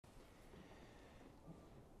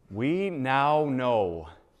We now know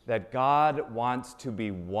that God wants to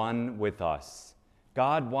be one with us.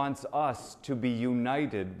 God wants us to be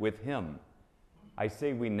united with Him. I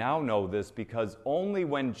say we now know this because only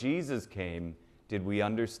when Jesus came did we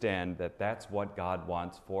understand that that's what God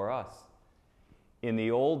wants for us. In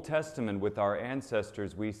the Old Testament with our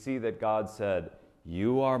ancestors, we see that God said,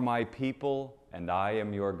 "You are my people and I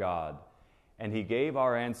am your God." And He gave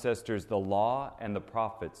our ancestors the law and the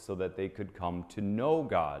prophets so that they could come to know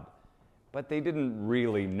God. But they didn't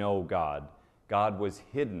really know God. God was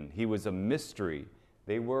hidden. He was a mystery.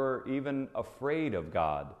 They were even afraid of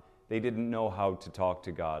God. They didn't know how to talk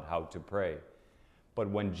to God, how to pray. But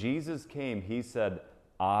when Jesus came, He said,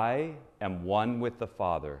 "I am one with the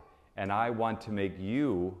Father, and I want to make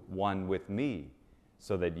you one with me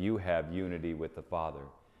so that you have unity with the Father,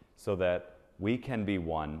 so that we can be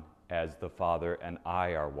one as the Father and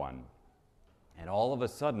I are one." And all of a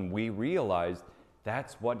sudden, we realized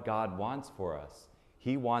that's what God wants for us.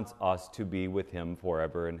 He wants us to be with Him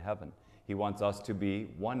forever in heaven. He wants us to be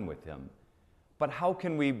one with Him. But how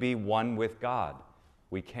can we be one with God?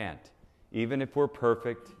 We can't. Even if we're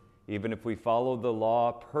perfect, even if we follow the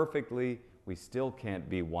law perfectly, we still can't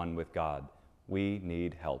be one with God. We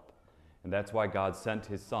need help. And that's why God sent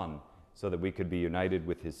His Son, so that we could be united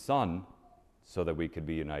with His Son, so that we could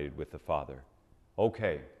be united with the Father.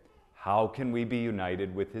 Okay, how can we be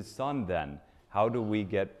united with His Son then? How do we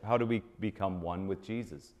become one with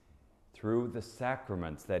Jesus? Through the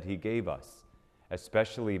sacraments that He gave us,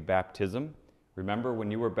 especially baptism. Remember when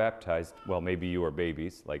you were baptized, well, maybe you were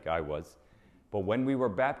babies like I was, but when we were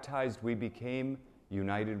baptized, we became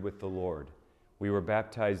united with the Lord. We were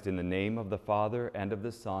baptized in the name of the Father and of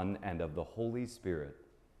the Son and of the Holy Spirit.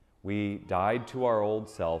 We died to our old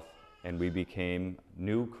self and we became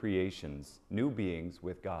new creations, new beings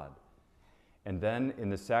with God. And then in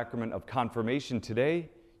the sacrament of confirmation today,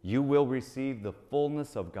 you will receive the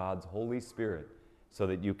fullness of God's Holy Spirit so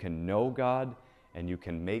that you can know God and you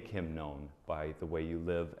can make Him known by the way you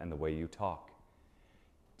live and the way you talk.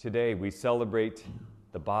 Today we celebrate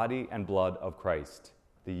the body and blood of Christ,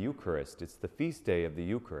 the Eucharist. It's the feast day of the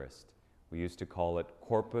Eucharist. We used to call it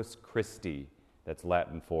Corpus Christi. That's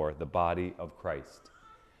Latin for the body of Christ.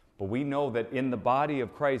 But we know that in the body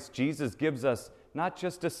of Christ, Jesus gives us not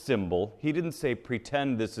just a symbol. He didn't say,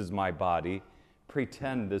 "Pretend this is my body,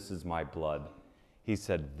 pretend this is my blood." He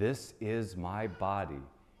said, "This is my body.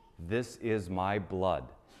 This is my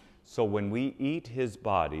blood." So when we eat His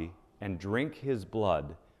body and drink His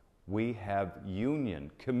blood, we have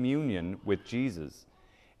union, communion with Jesus.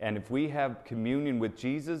 And if we have communion with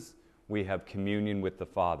Jesus, we have communion with the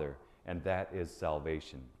Father, and that is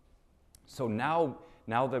salvation. So now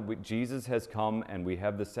that Jesus has come and we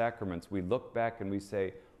have the sacraments, we look back and we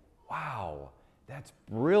say, wow, that's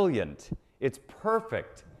brilliant. It's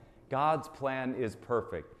perfect. God's plan is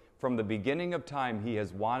perfect. From the beginning of time, He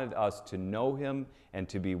has wanted us to know Him and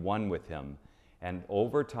to be one with Him. And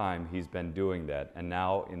over time, He's been doing that. And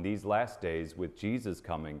now, in these last days, with Jesus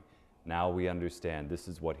coming, now we understand this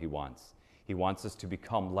is what He wants. He wants us to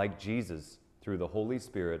become like Jesus through the Holy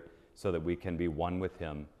Spirit so that we can be one with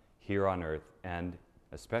Him here on earth and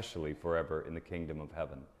especially forever in the kingdom of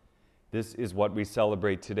heaven. This is what we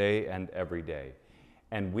celebrate today and every day.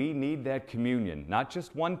 And we need that communion, not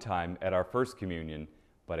just one time at our first communion,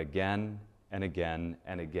 but again and again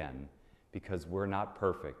and again, because we're not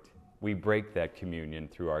perfect. We break that communion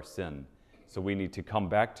through our sin. So we need to come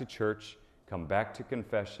back to church, come back to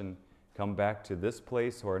confession, come back to this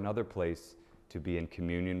place or another place to be in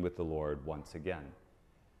communion with the Lord once again.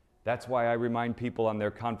 That's why I remind people on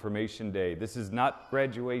their confirmation day, this is not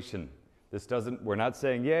graduation. We're not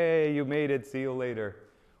saying, "Yay, you made it, see you later."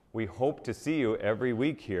 We hope to see you every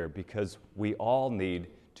week here because we all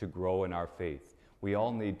need to grow in our faith. We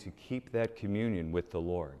all need to keep that communion with the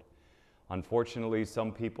Lord. Unfortunately,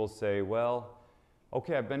 some people say, "Well,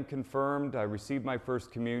 okay, I've been confirmed, I received my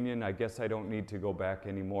first communion, I guess I don't need to go back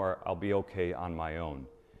anymore, I'll be okay on my own."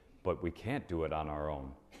 But we can't do it on our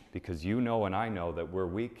own because you know and I know that we're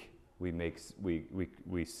weak,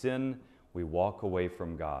 we sin, we walk away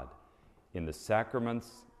from God. In the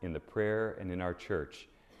sacraments, in the prayer, and in our church,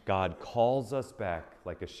 God calls us back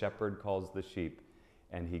like a shepherd calls the sheep,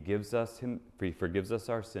 and He forgives us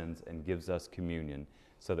our sins and gives us communion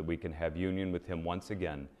so that we can have union with Him once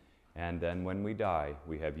again. And then when we die,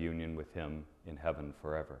 we have union with Him in heaven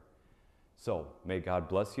forever. So may God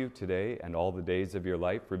bless you today and all the days of your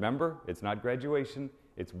life. Remember, it's not graduation.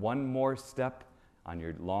 It's one more step on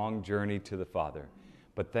your long journey to the Father.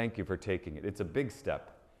 But thank you for taking it. It's a big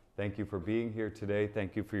step. Thank you for being here today.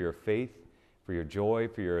 Thank you for your faith, for your joy,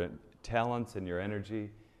 for your talents and your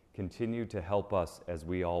energy. continue to help us as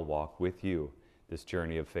we all walk with you this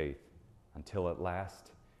journey of faith, until at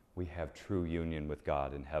last we have true union with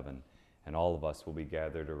God in heaven, and all of us will be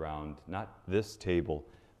gathered around not this table,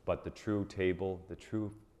 but the true table, the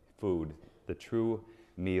true food, the true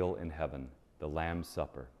meal in heaven, the Lamb's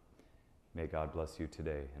Supper. May God bless you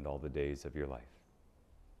today and all the days of your life.